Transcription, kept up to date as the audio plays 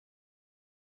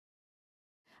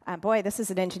Boy, this is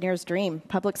an engineer's dream,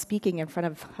 public speaking in front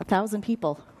of 1,000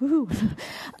 people.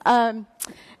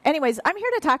 Anyways, I'm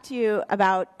here to talk to you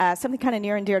about something kind of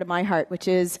near and dear to my heart, which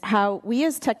is how we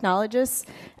as technologists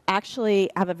actually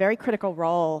have a very critical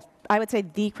role, I would say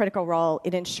the critical role,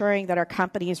 in ensuring that our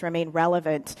companies remain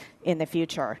relevant in the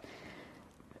future.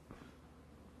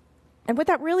 And what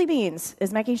that really means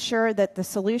is making sure that the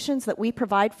solutions that we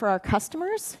provide for our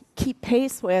customers keep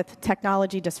pace with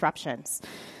technology disruptions.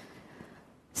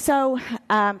 So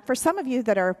for some of you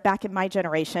that are back in my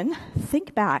generation,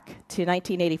 think back to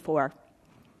 1984.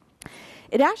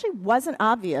 It actually wasn't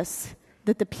obvious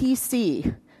that the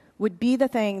PC would be the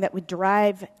thing that would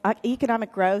drive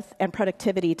economic growth and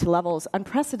productivity to levels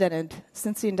unprecedented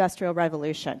since the Industrial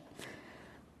Revolution.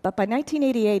 But by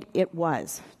 1988, it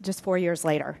was, just 4 years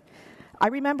later. I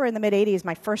remember in the mid-'80s,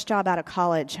 my first job out of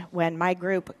college, when my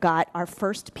group got our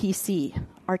first PC,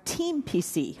 our team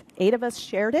PC. 8 of us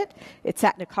shared it. It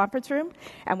sat in a conference room,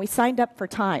 and we signed up for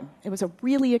time. It was a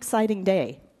really exciting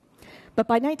day. But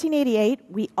by 1988,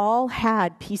 we all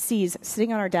had PCs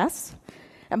sitting on our desks,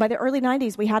 and by the early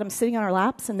 90s, we had them sitting on our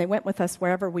laps, and they went with us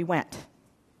wherever we went.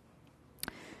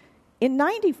 In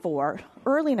 94,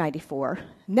 early 94,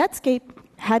 Netscape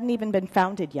hadn't even been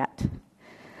founded yet.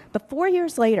 But 4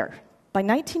 years later, by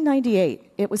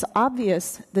 1998, it was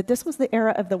obvious that this was the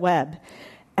era of the web,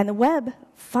 and the web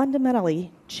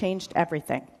fundamentally changed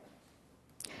everything.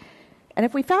 And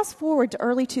if we fast forward to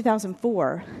early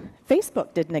 2004,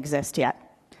 Facebook didn't exist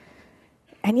yet.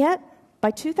 And yet,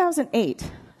 by 2008,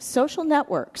 social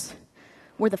networks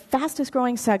were the fastest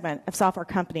growing segment of software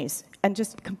companies and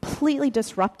just completely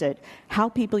disrupted how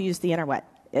people use the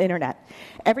internet.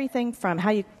 Everything from how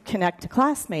you connect to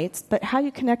classmates, but how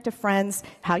you connect to friends,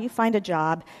 how you find a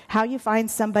job, how you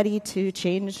find somebody to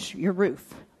change your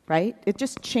roof, right? It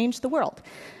just changed the world.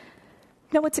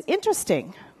 Now, what's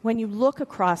interesting when you look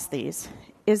across these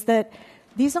is that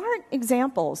these aren't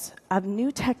examples of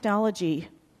new technology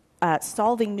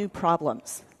solving new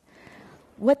problems.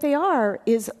 What they are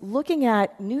is looking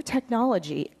at new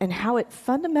technology and how it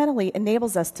fundamentally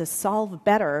enables us to solve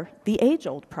better the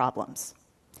age-old problems.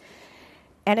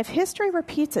 And if history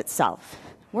repeats itself,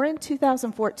 we're in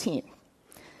 2014.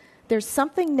 There's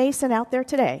something nascent out there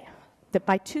today that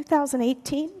by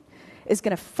 2018 is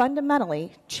going to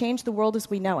fundamentally change the world as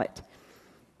we know it.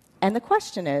 And the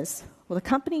question is, will the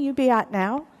company you're at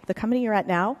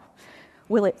now,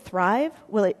 will it thrive?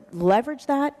 Will it leverage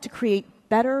that to create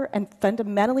better and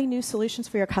fundamentally new solutions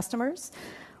for your customers?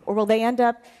 Or will they end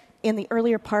up in the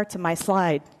earlier parts of my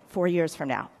slide 4 years from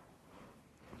now?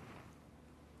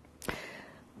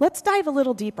 Let's dive a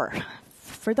little deeper.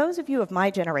 For those of you of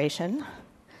my generation,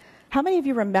 how many of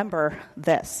you remember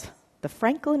this? The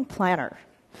Franklin Planner.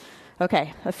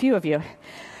 Okay, a few of you.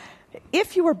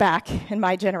 If you were back in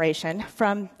my generation,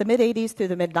 from the mid-'80s through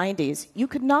the mid-'90s, you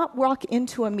could not walk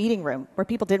into a meeting room where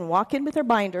people didn't walk in with their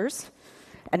binders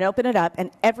and open it up, and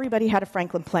everybody had a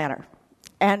Franklin Planner.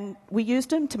 And we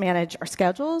used them to manage our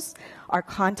schedules, our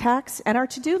contacts, and our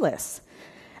to-do lists.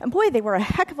 And boy, they were a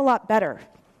heck of a lot better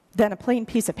than a plain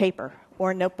piece of paper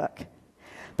or a notebook.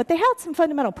 But they had some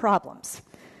fundamental problems.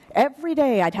 Every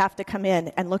day I'd have to come in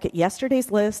and look at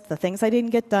yesterday's list, the things I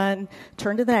didn't get done,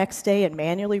 turn to the next day and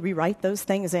manually rewrite those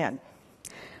things in.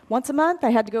 Once a month, I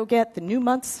had to go get the new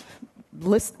month's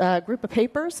list, group of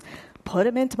papers, put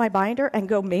them into my binder, and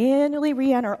go manually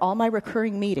re-enter all my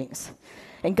recurring meetings.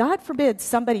 And God forbid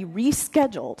somebody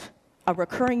rescheduled a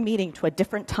recurring meeting to a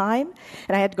different time,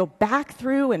 and I had to go back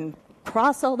through and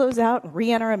cross all those out and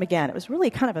re-enter them again. It was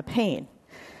really kind of a pain.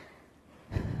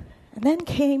 And then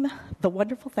came the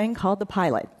wonderful thing called the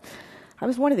Pilot. I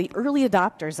was one of the early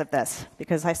adopters of this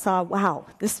because I saw, wow,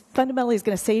 this fundamentally is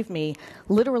going to save me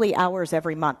literally hours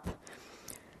every month.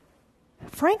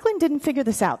 Franklin didn't figure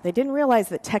this out. They didn't realize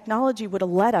that technology would have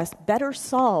let us better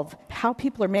solve how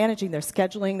people are managing their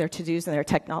scheduling, their to-dos, and their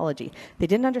technology. They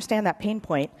didn't understand that pain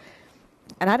point.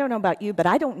 And I don't know about you, but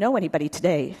I don't know anybody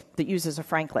today that uses a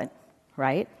Franklin.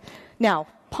 Right? Now,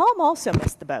 Palm also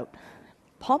missed the boat.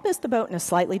 Palm missed the boat in a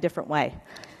slightly different way.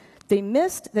 They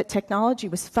missed that technology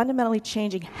was fundamentally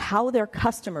changing how their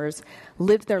customers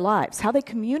lived their lives, how they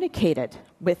communicated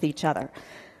with each other.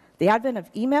 The advent of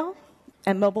email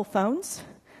and mobile phones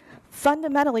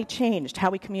fundamentally changed how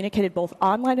we communicated both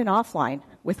online and offline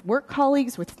with work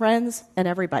colleagues, with friends, and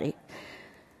everybody.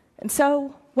 And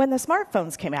so when the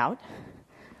smartphones came out,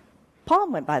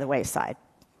 Palm went by the wayside.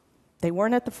 They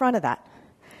weren't at the front of that.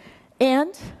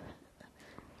 And,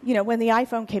 when the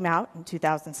iPhone came out in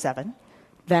 2007,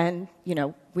 then,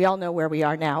 we all know where we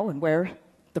are now and where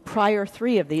the prior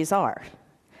 3 of these are.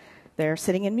 They're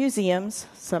sitting in museums,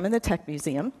 some in the tech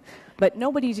museum, but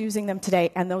nobody's using them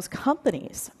today, and those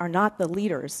companies are not the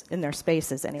leaders in their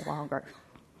spaces any longer.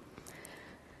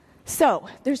 So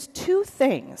there's two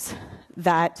things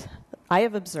that I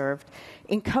have observed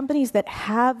in companies that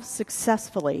have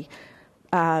successfully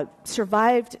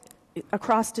survived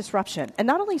across disruption, and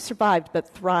not only survived, but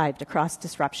thrived across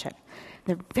disruption.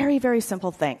 They're very, very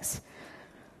simple things.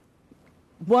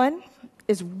 One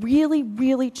is really,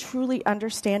 really, truly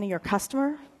understanding your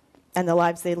customer and the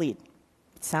lives they lead.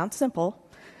 It sounds simple.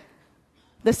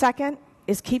 The second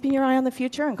is keeping your eye on the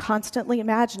future and constantly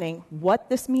imagining what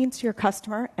this means to your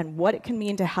customer and what it can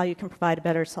mean to how you can provide a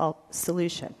better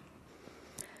solution.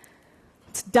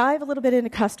 Let's dive a little bit into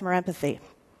customer empathy.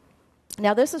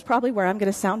 Now, this is probably where I'm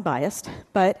going to sound biased,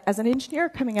 but as an engineer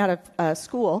coming out of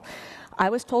school, I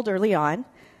was told early on,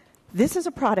 this is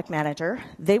a product manager.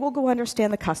 They will go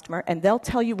understand the customer, and they'll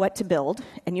tell you what to build,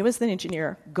 and you as the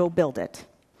engineer, go build it.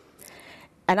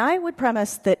 And I would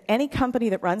premise that any company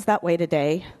that runs that way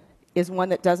today is one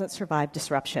that doesn't survive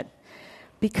disruption.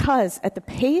 Because at the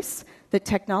pace that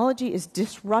technology is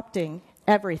disrupting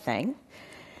everything,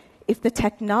 if the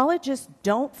technologists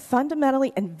don't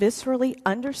fundamentally and viscerally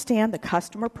understand the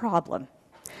customer problem,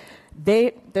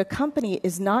 the company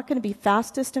is not going to be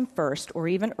fastest and first, or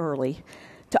even early,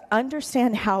 to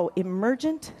understand how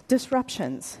emergent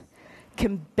disruptions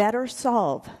can better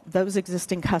solve those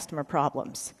existing customer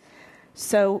problems.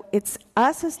 So it's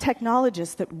us as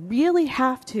technologists that really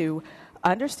have to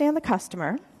understand the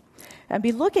customer and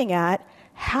be looking at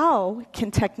how can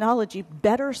technology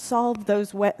better solve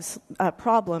those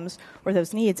problems or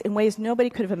those needs in ways nobody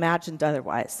could have imagined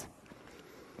otherwise.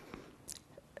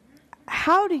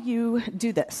 How do you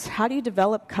do this? How do you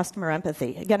develop customer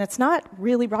empathy? Again, it's not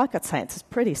really rocket science. It's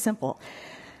pretty simple.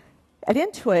 At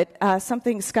Intuit,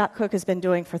 something Scott Cook has been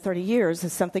doing for 30 years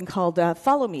is something called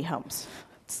Follow Me Homes.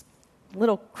 It's a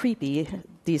little creepy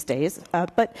these days,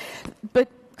 but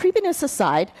creepiness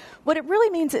aside, what it really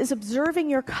means is observing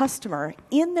your customer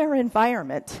in their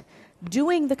environment,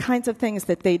 doing the kinds of things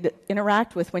that they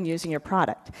interact with when using your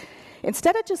product.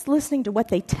 Instead of just listening to what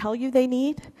they tell you they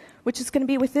need, which is going to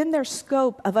be within their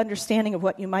scope of understanding of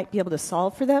what you might be able to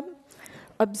solve for them,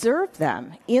 observe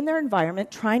them in their environment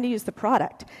trying to use the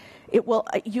product. You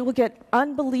will get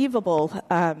unbelievable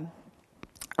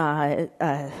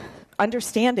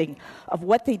understanding of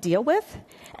what they deal with,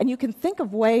 and you can think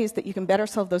of ways that you can better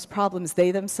solve those problems they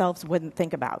themselves wouldn't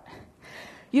think about.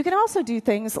 You can also do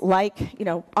things like,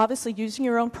 obviously using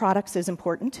your own products is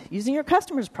important, using your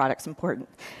customers' products is important,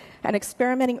 and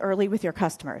experimenting early with your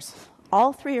customers.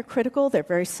 All three are critical. They're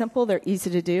very simple. They're easy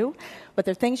to do, but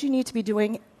they're things you need to be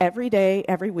doing every day,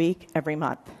 every week, every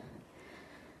month.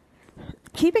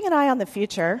 Keeping an eye on the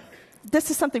future. This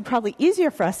is something probably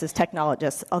easier for us as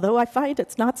technologists, although I find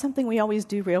it's not something we always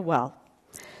do real well.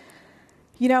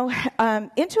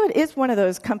 Intuit is one of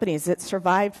those companies that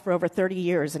survived for over 30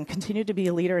 years and continued to be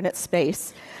a leader in its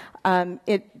space.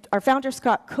 Our founder,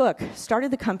 Scott Cook, started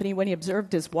the company when he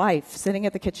observed his wife sitting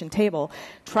at the kitchen table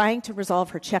trying to resolve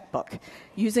her checkbook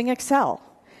using Excel,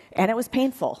 and it was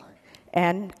painful.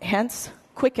 And hence,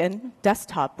 Quicken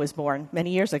Desktop was born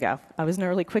many years ago. I was an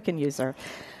early Quicken user.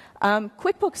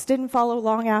 QuickBooks didn't follow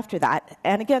long after that.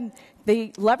 And again, they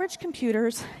leveraged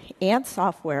computers and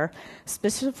software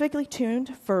specifically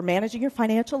tuned for managing your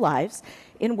financial lives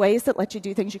in ways that let you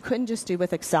do things you couldn't just do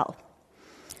with Excel.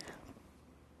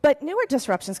 But newer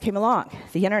disruptions came along,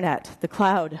 the internet, the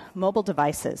cloud, mobile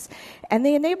devices, and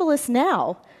they enable us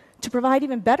now to provide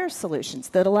even better solutions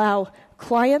that allow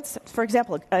clients, for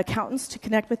example, accountants to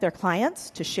connect with their clients,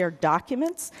 to share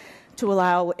documents, to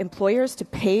allow employers to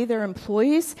pay their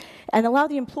employees, and allow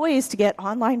the employees to get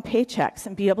online paychecks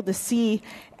and be able to see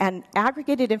and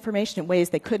aggregated information in ways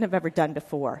they couldn't have ever done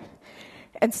before.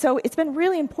 And so it's been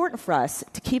really important for us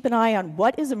to keep an eye on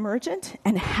what is emergent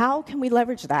and how can we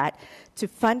leverage that to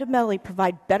fundamentally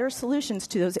provide better solutions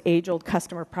to those age-old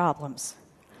customer problems.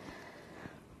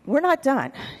 We're not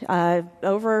done.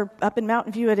 Up in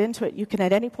Mountain View at Intuit, you can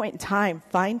at any point in time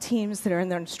find teams that are in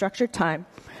their unstructured time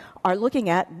are looking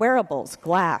at wearables,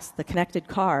 glass, the connected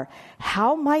car.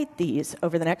 How might these,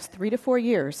 over the next 3 to 4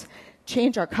 years,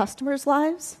 change our customers'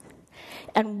 lives?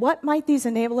 And what might these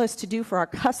enable us to do for our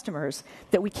customers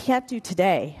that we can't do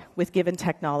today with given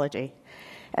technology?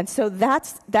 And so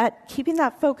keeping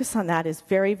that focus on that is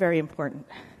very, very important.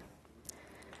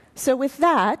 So with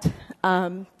that,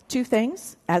 2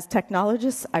 things. As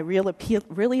technologists, I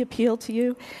really appeal to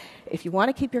you. If you want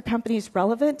to keep your companies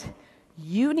relevant,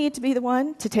 you need to be the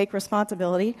one to take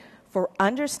responsibility for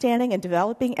understanding and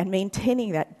developing and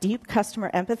maintaining that deep customer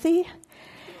empathy.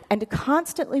 and to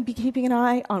constantly be keeping an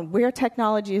eye on where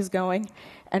technology is going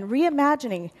and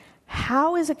reimagining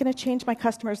how is it going to change my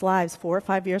customers' lives 4 or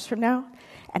 5 years from now,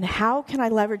 and how can I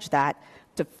leverage that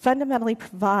to fundamentally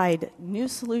provide new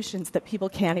solutions that people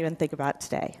can't even think about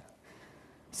today.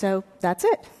 So that's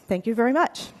it. Thank you very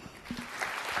much.